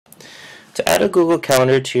To add a Google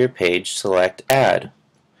Calendar to your page, select Add.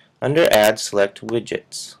 Under Add, select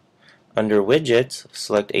Widgets. Under Widgets,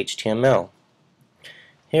 select HTML.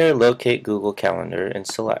 Here, locate Google Calendar and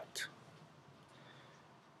select.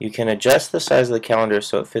 You can adjust the size of the calendar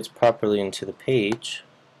so it fits properly into the page.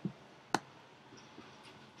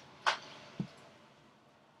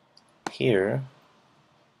 Here.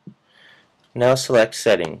 Now select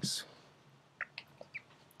Settings.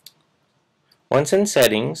 Once in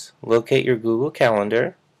Settings, locate your Google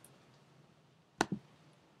Calendar.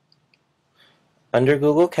 Under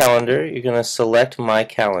Google Calendar, you're going to select My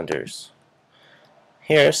Calendars.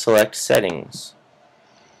 Here, select Settings.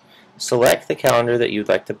 Select the calendar that you'd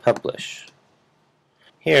like to publish.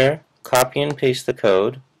 Here, copy and paste the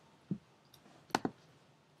code.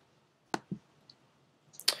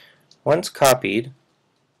 Once copied,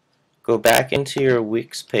 go back into your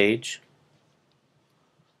Wix page.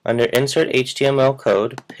 Under Insert HTML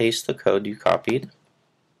Code, paste the code you copied.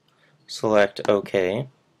 Select OK.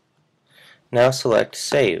 Now select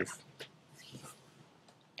Save.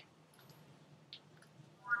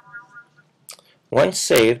 Once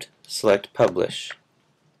saved, select Publish.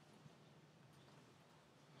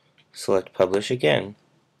 Select Publish again.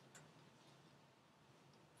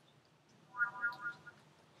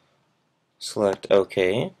 Select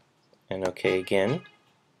OK and OK again.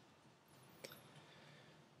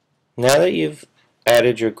 Now that you've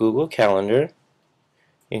added your Google Calendar,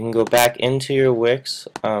 you can go back into your Wix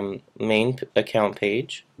main account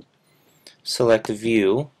page, select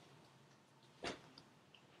View,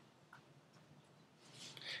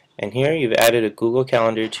 and here you've added a Google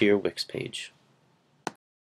Calendar to your Wix page.